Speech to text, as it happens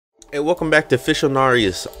Hey, welcome back to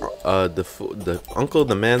Fishonarius, the uncle,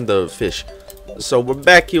 the man, the fish. So we're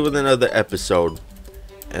back here with another episode,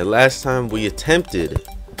 and last time we attempted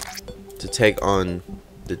to take on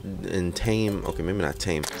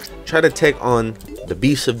try to take on the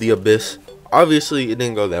beasts of the abyss. Obviously, it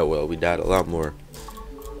didn't go that well. We died a lot more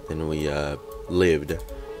than we lived.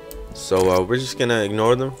 So we're just gonna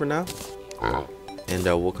ignore them for now, and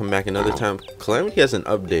we'll come back another time. Calamity has an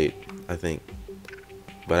update, I think.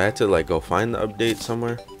 But I had to like go find the update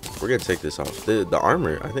somewhere. We're gonna take this off. The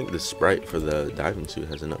armor, I think the sprite for the diving suit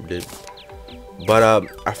has an update. But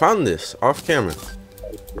I found this off camera.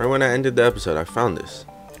 Right when I ended the episode, I found this.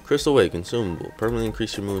 Crystal Wave consumable. Permanently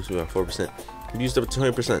increase your movement speed by 4%. Used up to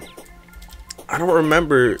 20%. I don't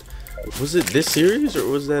remember. Was it this series or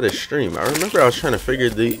was that a stream? I remember I was trying to figure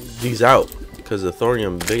these out because the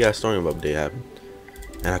thorium, big ass thorium update happened,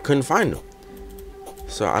 and I couldn't find them.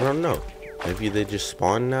 So I don't know. Maybe they just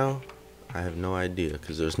spawn now? I have no idea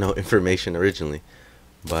because there's no information originally.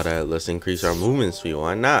 But let's increase our movement speed.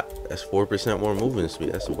 Why not? That's 4% more movement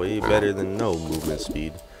speed. That's way better than no movement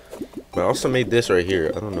speed. But I also made this right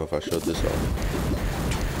here. I don't know if I showed this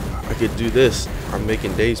off. I could do this. I'm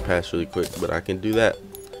making days pass really quick, but I can do that,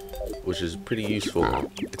 which is pretty useful.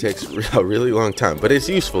 It takes a really long time, but it's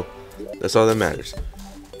useful. That's all that matters.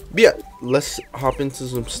 But yeah, let's hop into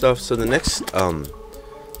some stuff. So the next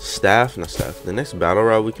the next battle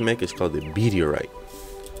rod we can make is called the BEETEORITE.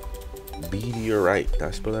 BEETEORITE. Did I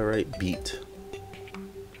spell that right? Beat.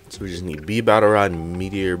 So we just need B battle rod,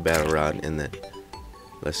 meteor battle rod, and then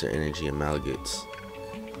lesser energy amalgates.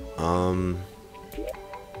 I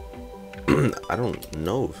don't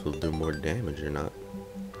know if it'll do more damage or not,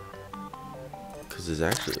 because it's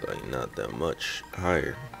actually like not that much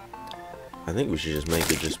higher. I think we should just make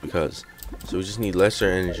it just because. So we just need lesser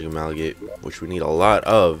energy amalgate, which we need a lot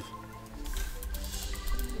of.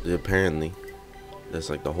 Apparently, that's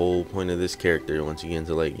like the whole point of this character once you get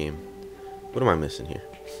into late game. What am I missing here?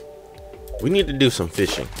 We need to do some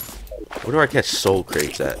fishing. Where do I catch soul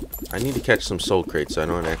crates at? I need to catch some soul crates so I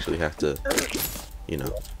don't actually have to, you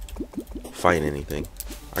know, fight anything.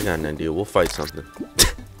 I got an idea. We'll fight something.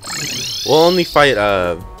 We'll only fight,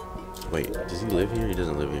 wait, does he live here? He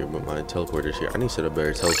doesn't live here, but my teleporter's here. I need to set up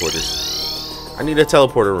better teleporters. I need a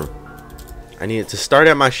teleporter room. I need it to start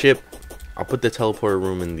at my ship. I'll put the teleporter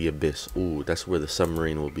room in the abyss. Ooh, that's where the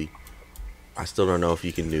submarine will be. I still don't know if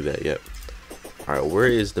you can do that yet. Alright, where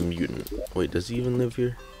is the mutant? Wait, does he even live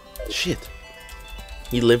here? Shit.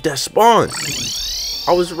 He lived at spawn.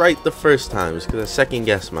 I was right the first time. It's because I second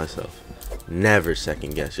guessed myself. Never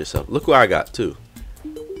second guess yourself. Look what I got too.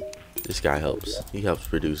 This guy helps. He helps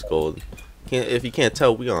produce gold. If you can't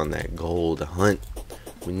tell, we on that gold hunt.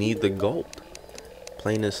 We need the gold.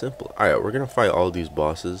 Plain and simple. Alright, we're gonna fight all these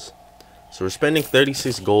bosses. So we're spending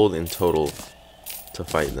 36 gold in total to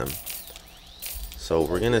fight them. So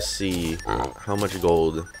we're gonna see how much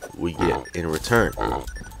gold we get in return.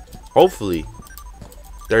 Hopefully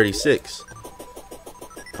 36.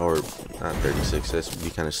 Or not 36. That would be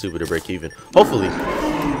kind of stupid to break even. Hopefully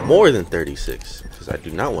more than 36, because I do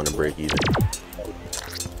not want to break even.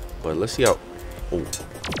 But let's see how. Oh,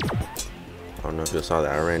 I don't know if you saw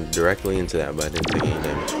that. I ran directly into that, but I didn't take any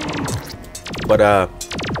damage. But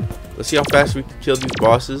let's see how fast we can kill these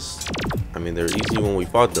bosses. I mean, they're easy when we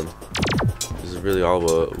fought them. This is really all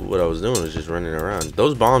what I was doing, was just running around.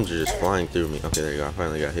 Those bombs are just flying through me. Okay, there you go. I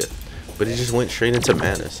finally got hit, but it just went straight into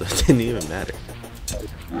mana, so it didn't even matter.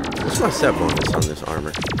 What's my set bonus on this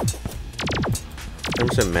armor?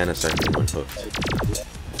 10% mana second when hooked.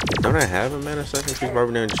 Don't I have a mana second? Increase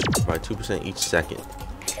barber damage by 2% each second.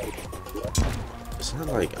 It's not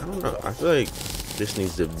like, I don't know. I feel like this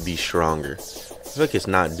needs to be stronger. I feel like it's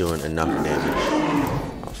not doing enough damage.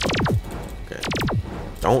 Oh, fuck. Okay.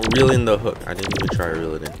 Don't reel in the hook. I didn't even try to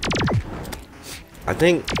reel it in. I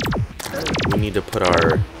think we need to put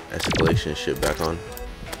our escalation shit back on.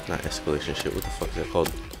 Not escalation shit. What the fuck is that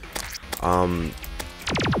called?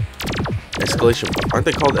 Escalation. Aren't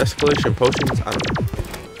they called escalation potions? I don't know.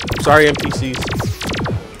 I'm sorry, NPCs.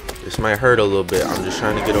 This might hurt a little bit. I'm just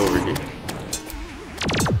trying to get over here.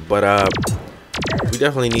 But we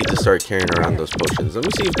definitely need to start carrying around those potions. Let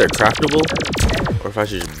me see if they're craftable, or if I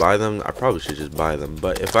should just buy them. I probably should just buy them.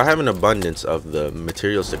 But if I have an abundance of the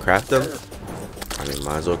materials to craft them, I mean,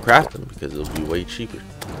 might as well craft them because it'll be way cheaper.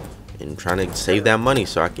 And I'm trying to save that money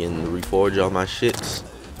so I can reforge all my shits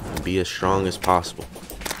and be as strong as possible,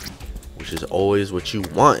 which is always what you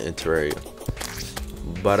want in Terraria.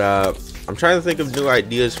 But I'm trying to think of new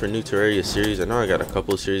ideas for new Terraria series. I know I got a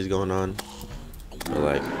couple of series going on, but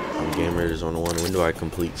like I'm Gamers 101. When do I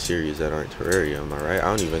complete series that aren't Terraria? Am I right? I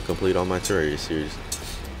don't even complete all my Terraria series.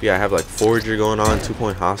 But yeah, I have like Forager going on, 2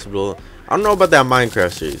 Point Hospital. I don't know about that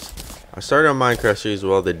Minecraft series. I started a Minecraft series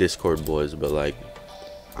with all the Discord boys, but like,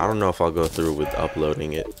 I don't know if I'll go through with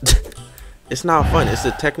uploading it. It's not fun. It's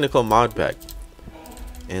a technical mod pack.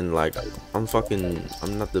 And like, I'm not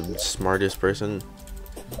the smartest person,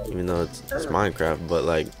 even though it's Minecraft, but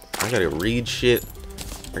like, I gotta read shit.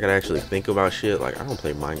 I gotta actually think about shit. Like, I don't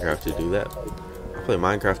play Minecraft to do that. I play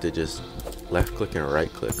Minecraft to just left click and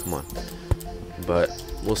right click. Come on. But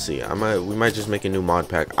we'll see. We might just make a new mod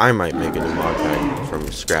pack. I might make a new mod pack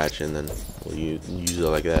from scratch, and then we'll use it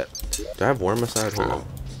like that. Do I have Wormicide? Hold on.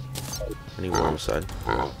 I need Wormicide.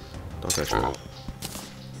 Don't touch me.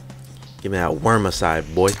 Give me that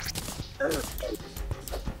Wormicide, boy.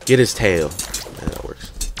 Get his tail. Yeah, that works.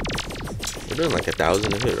 We're doing like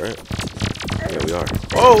 1,000 a hit, right? Yeah, we are.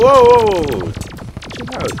 Oh, whoa, whoa, whoa.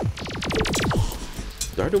 Chill out.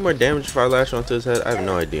 Do I do more damage if I lash onto his head? I have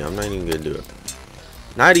no idea. I'm not even gonna do it.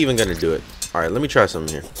 Not even gonna do it. Alright, let me try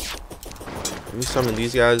something here. Let me summon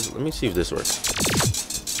these guys. Let me see if this works.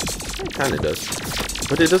 It kinda does.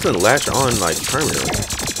 But it doesn't lash on like permanently.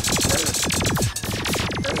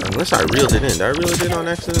 Unless I reeled it in. Did I reel it in on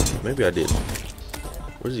accident? Maybe I did.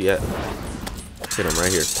 Where's he at? Hit him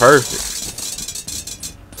right here. Perfect.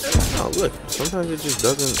 Oh look. Sometimes it just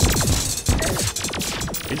doesn't.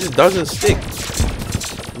 It just doesn't stick.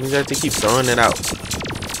 You have to keep throwing it out.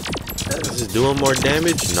 Is this doing more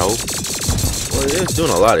damage? No. Well, it's doing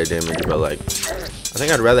a lot of damage, but like, I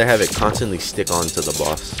think I'd rather have it constantly stick onto the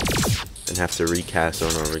boss than have to recast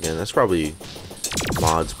over and over again. That's probably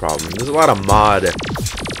mod's problem. There's a lot of mod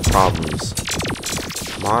problems.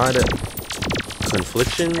 Mod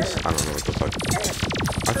conflictions? I don't know what the fuck.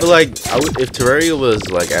 I feel like if Terraria was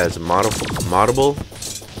like as moddable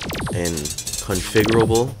and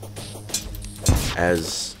configurable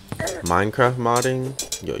as Minecraft modding,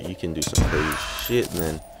 yo, you can do some crazy shit,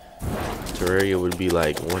 man. Terraria would be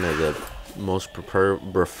like one of the most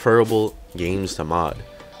preferable games to mod.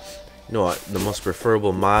 You know what? The most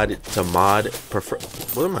preferable mod to mod.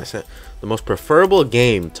 What am I saying? The most preferable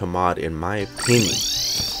game to mod, in my opinion,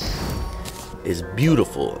 is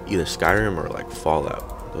beautiful. Either Skyrim or like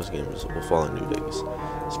Fallout. Those games will Fallout New Vegas.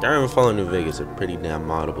 Skyrim and Fallout New Vegas are pretty damn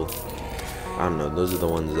moddable. I don't know. Those are the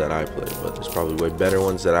ones that I play, but there's probably way better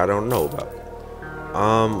ones that I don't know about.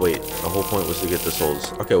 Wait. The whole point was to get the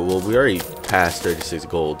souls. Okay, well, we already passed 36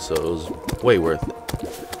 gold, so it was way worth it.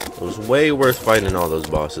 It was way worth fighting all those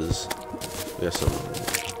bosses. We got some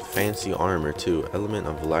fancy armor too. Element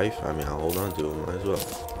of life. I mean, I'll hold on to them. Might as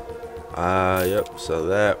well. Yep. So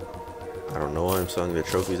that. I don't know why I'm selling the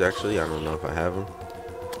trophies. Actually, I don't know if I have them.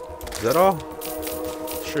 Is that all?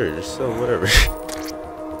 Sure. Just sell whatever.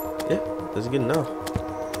 Yeah, that's good enough.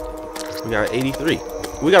 We got 83.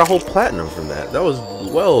 We got a whole platinum from that. That was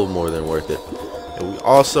well more than worth it. And we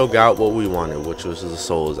also got what we wanted, which was the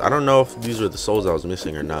souls. I don't know if these were the souls I was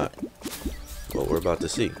missing or not, but we're about to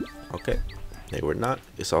see. Okay, they were not.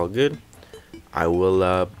 It's all good. I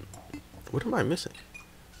will, what am I missing?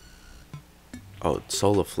 Oh,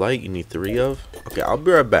 soul of flight, you need 3 of? Okay, I'll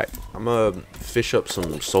be right back. I'm gonna fish up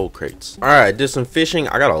some soul crates. Alright, I did some fishing.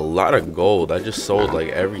 I got a lot of gold. I just sold like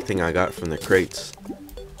everything I got from the crates.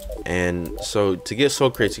 And so to get soul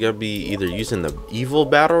crates, you gotta be either using the evil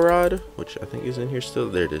battle rod, which I think is in here still.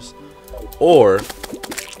 There it is. Or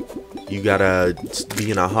you gotta be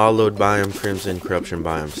in a hollowed biome, crimson corruption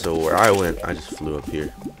biome. So where I went, I just flew up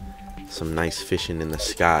here. Some nice fishing in the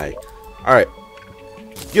sky. Alright,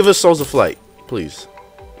 give us souls of flight, please.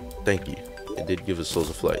 Thank you. It did give us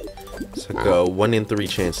souls of flight. It's like a 1 in 3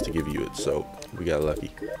 chance to give you it, so we got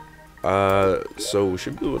lucky. So we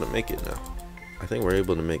should be able to make it now. I think we're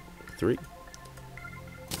able to make 3.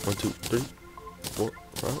 1, 2, 3, 4,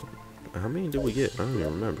 5. How many did we get? I don't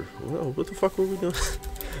even remember. Well, what the fuck were we doing?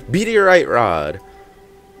 BEETEORITE ROD.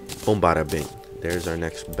 Boom, bada bing. There's our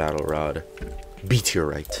next battle rod.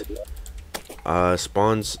 BEETEORITE.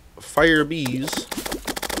 Spawns fire bees.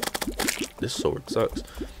 This sword sucks.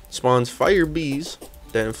 Spawns fire bees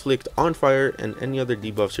that inflict on fire and any other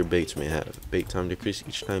debuffs your baits may have. Bait time decrease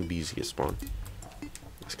each time bees get spawned.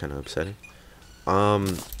 That's kind of upsetting.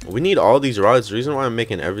 We need all these rods. The reason why I'm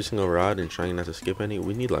making every single rod and trying not to skip any,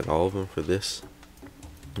 we need like all of them for this.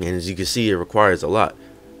 And as you can see, it requires a lot.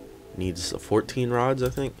 Needs 14 rods, I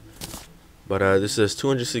think. But this says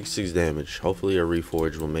 266 damage. Hopefully a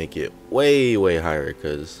reforge will make it way higher,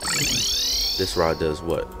 because this rod does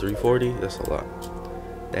what, 340? That's a lot.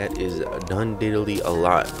 That is done diddly a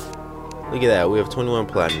lot. Look at that, we have 21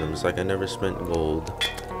 platinum. It's like I never spent gold.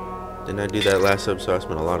 Didn't I do that last episode? I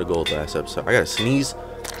spent a lot of gold last episode. I gotta sneeze.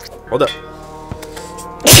 Hold up.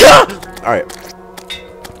 Alright.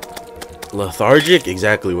 Lethargic?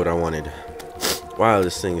 Exactly what I wanted. Wow,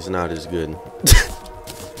 this thing is not as good.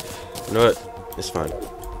 You know what? It's fine.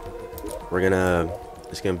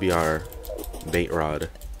 It's gonna be our bait rod.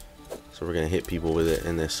 So we're gonna hit people with it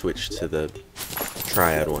and then switch to the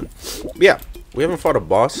triad one. But yeah, we haven't fought a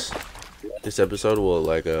boss this episode. Well,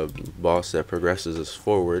 like a boss that progresses us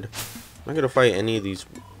forward. I'm not gonna fight any of these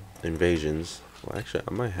invasions. Well, actually,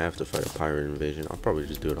 I might have to fight a pirate invasion. I'll probably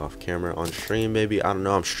just do it off camera on stream, maybe. I don't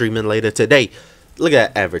know. I'm streaming later today. Look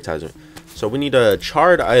at that advertisement. So we need a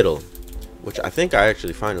charred idol, which I think I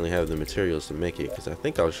actually finally have the materials to make it, because I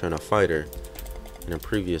think I was trying to fight her in a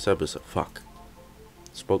previous episode. Fuck.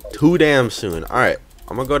 Spoke too damn soon. Alright,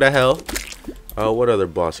 I'm gonna go to hell. What other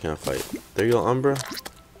boss can I fight? There you go, Umbra.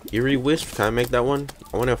 Eerie Wisp, can I make that one?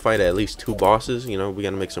 I want to fight at least 2 bosses. You know, we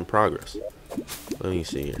gotta make some progress. Let me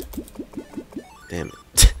see here. Damn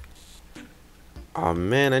it. Oh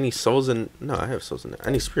man, I need souls in. No, I have souls in there. I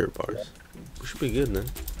need spirit bars. We should be good then.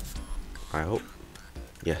 I hope.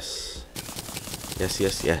 Yes. Yes,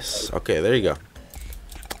 yes, yes. Okay, there you go.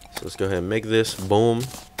 So let's go ahead and make this. Boom.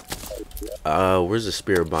 Where's the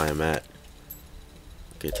spirit biome at?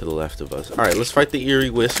 Okay, to the left of us. Alright, let's fight the Eerie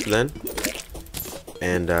Wisp then.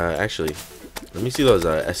 And actually, let me see those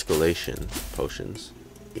escalation potions.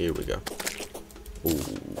 Here we go. Ooh.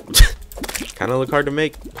 Kind of look hard to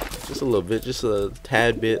make. Just a little bit, just a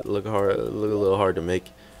tad bit. Look a little hard to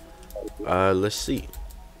make. Let's see.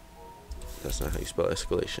 That's not how you spell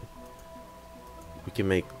escalation. We can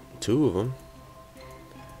make 2 of them.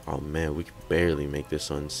 Oh man, we can barely make this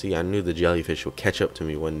one. See, I knew the jellyfish would catch up to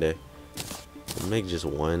me one day. We'll make just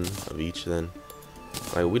 1 of each then.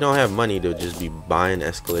 Like, we don't have money to just be buying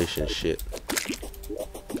escalation shit,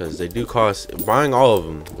 because they do cost. Buying all of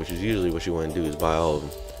them, which is usually what you want to do, is buy all of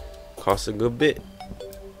them, costs a good bit.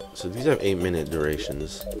 So these have 8-minute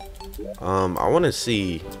durations. I want to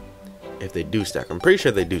see if they do stack. I'm pretty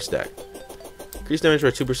sure they do stack. Increase damage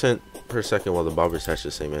by 2% per second while the bobber attached to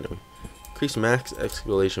the same enemy. Increase max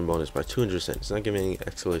escalation bonus by 200%. It's not giving any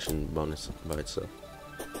escalation bonus by itself.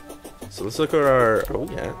 So let's look at our. Oh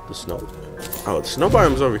yeah, the snow. Oh, the snow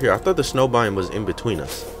biome's over here. I thought the snow biome was in between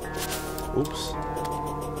us. Oops.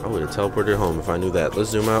 I would have teleported home if I knew that. Let's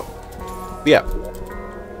zoom out. Yeah.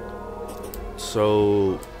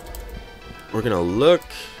 So we're gonna look.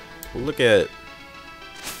 We'll look at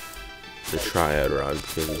the triad rod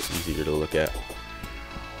because it's easier to look at.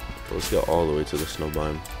 So let's go all the way to the snow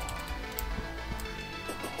biome.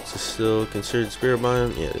 Is this still considered spirit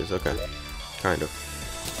biome? Yeah, it is. Okay, kind of.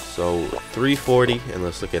 So 340, and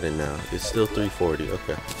let's look at it now. It's still 340.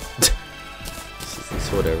 Okay.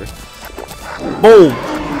 It's whatever. Boom!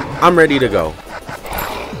 I'm ready to go.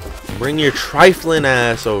 Bring your trifling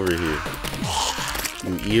ass over here,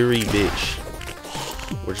 you eerie bitch.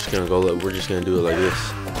 We're just gonna go. We're just gonna do it like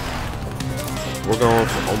this. We're going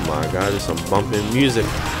for. Oh my God! There's some bumping music.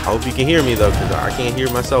 I hope you can hear me though, because I can't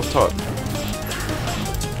hear myself talk.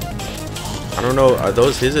 I don't know. Are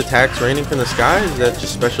those his attacks raining from the sky? Is that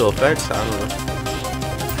just special effects? I don't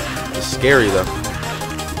know. It's scary though.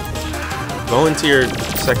 Go into your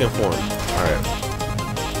second form. Alright.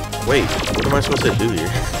 Wait, what am I supposed to do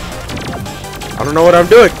here? I don't know what I'm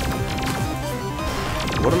doing.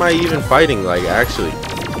 What am I even fighting, like, actually?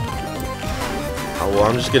 Oh, well,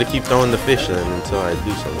 I'm just gonna keep throwing the fish then until I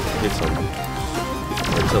do something. Hit something.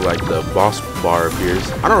 Until, like, the boss bar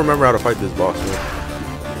appears. I don't remember how to fight this boss, man.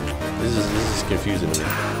 This is confusing to me.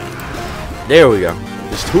 There we go.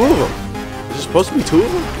 There's 2 of them. Is there supposed to be 2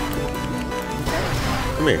 of them?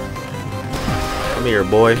 Come here. Come here,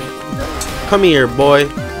 boy. Come here, boy.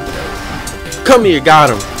 Come here. Got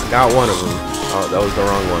him. Got one of them. Oh, that was the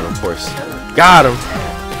wrong one, of course. Got him.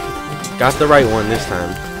 Got the right one this time.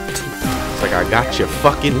 It's like I got your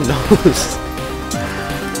fucking nose.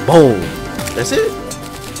 Boom. That's it.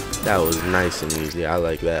 That was nice and easy. I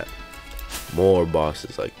like that. More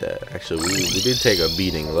bosses like that. Actually, we did take a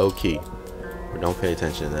beating, low key. But don't pay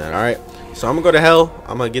attention to that. Alright. So I'm gonna go to hell.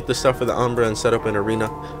 I'm gonna get the stuff for the Umbra and set up an arena.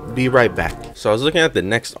 Be right back. So I was looking at the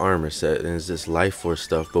next armor set, and it's this life force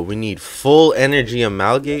stuff, but we need full energy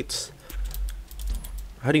amalgates.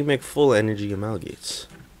 How do you make full energy amalgates?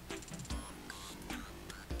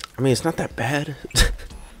 I mean, it's not that bad.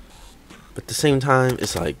 But at the same time,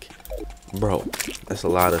 it's like, bro, that's a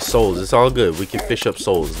lot of souls. It's all good. We can fish up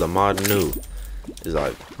souls. The mod new is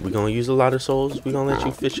like, we're gonna use a lot of souls. We're gonna let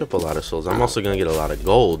you fish up a lot of souls. I'm also gonna get a lot of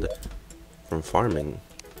gold from farming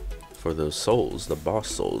for those souls, the boss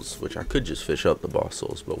souls, which I could just fish up the boss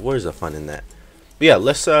souls, but where's the fun in that? But yeah,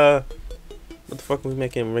 let's what the fuck are we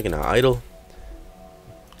making? We're making an idol.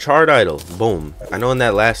 Charred idol. Boom. I know in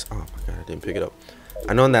that last, oh my God, I didn't pick it up.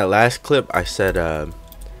 I know in that last clip I said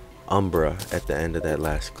Umbra at the end of that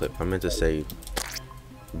last clip. I meant to say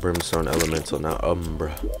Brimstone Elemental, not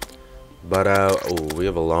Umbra. But oh, we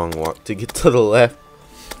have a long walk to get to the left.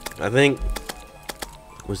 I think,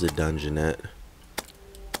 where's the dungeon at?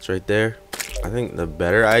 It's right there. I think the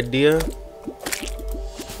better idea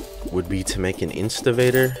would be to make an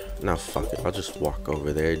instavator. No, fuck it, I'll just walk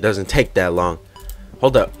over there. It doesn't take that long.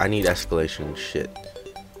 Hold up, I need escalation shit.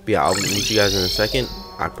 But yeah, I'll meet you guys in a second.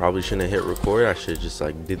 I probably shouldn't have hit record. I should have just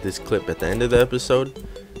like did this clip at the end of the episode.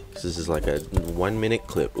 This is like a 1-minute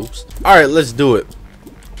clip. Oops. Alright, let's do it.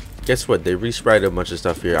 Guess what? They resprited a bunch of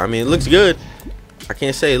stuff here. I mean, it looks good. I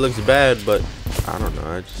can't say it looks bad, but I don't know.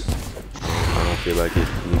 I don't feel like it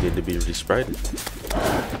needed to be resprited.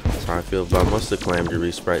 That's how I feel about most of the Calamity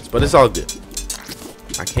resprites, but it's all good.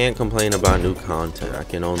 I can't complain about new content. I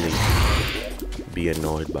can only be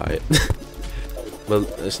annoyed by it. But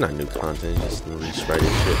it's not new content, it's just resprited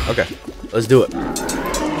shit. Okay, let's do it.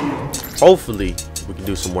 Hopefully, we can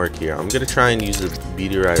do some work here. I'm gonna try and use the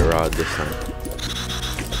BEETEORITE ROD this time.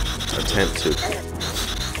 Attempt to.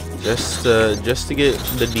 Just to get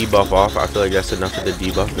the debuff off. I feel like that's enough of the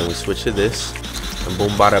debuff. Then we switch to this, and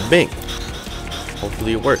boom, bada bing.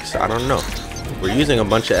 Hopefully it works. I don't know. We're using a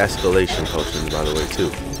bunch of escalation potions, by the way,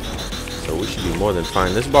 too. So we should be more than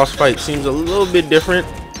fine. This boss fight seems a little bit different.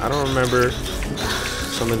 I don't remember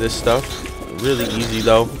some of this stuff. Really easy,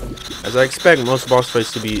 though. As I expect most boss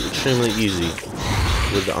fights to be extremely easy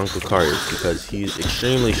with the Uncle Carius, because he's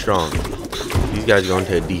extremely strong. These guys go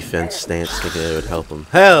into a defense stance thinking it would help him.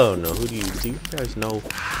 Hell no. Do you guys know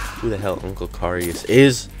who the hell Uncle Carius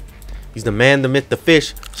is? He's the man, the myth, the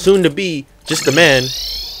fish. Soon to be just the man,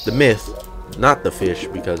 the myth, not the fish,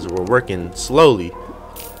 because we're working slowly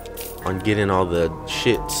on getting all the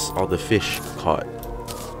shits, all the fish caught.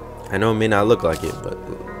 I know it may not look like it, but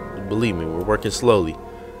believe me, we're working slowly.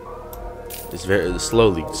 It's very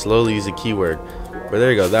slowly. Slowly is a key word. But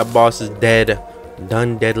there you go. That boss is dead.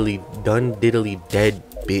 Done diddly dead,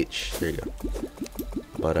 bitch. There you go.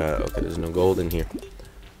 But okay, there's no gold in here.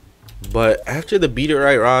 But after the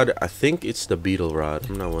BEETEORITE ROD, I think it's the Beetle Rod.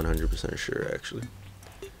 I'm not 100% sure, actually.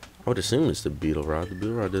 I would assume it's the Beetle Rod. The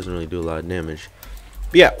Beetle Rod doesn't really do a lot of damage.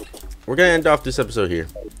 But yeah, we're gonna end off this episode here.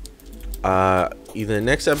 Either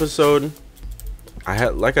next episode,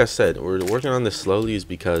 like I said, we're working on this slowly, is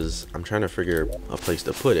because I'm trying to figure a place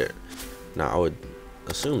to put it. Now I would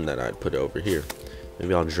assume that I'd put it over here.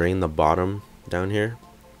 Maybe I'll drain the bottom down here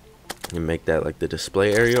and make that like the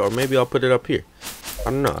display area, or maybe I'll put it up here. I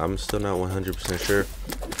don't know. I'm still not 100% sure.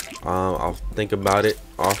 I'll think about it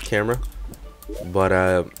off camera.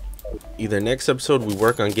 But either next episode we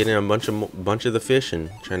work on getting a bunch of the fish and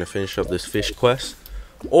trying to finish up this fish quest,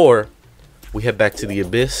 or we head back to the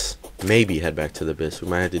abyss. Maybe head back to the abyss. We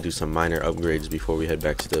might have to do some minor upgrades before we head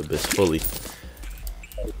back to the abyss fully.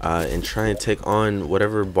 And try and take on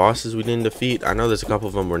whatever bosses we didn't defeat. I know there's a couple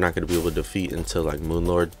of them we're not going to be able to defeat until like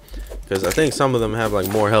Moonlord, because I think some of them have like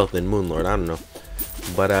more health than Moonlord. I don't know.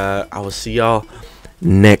 But I will see y'all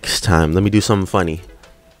next time. Let me do something funny.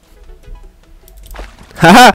 Haha!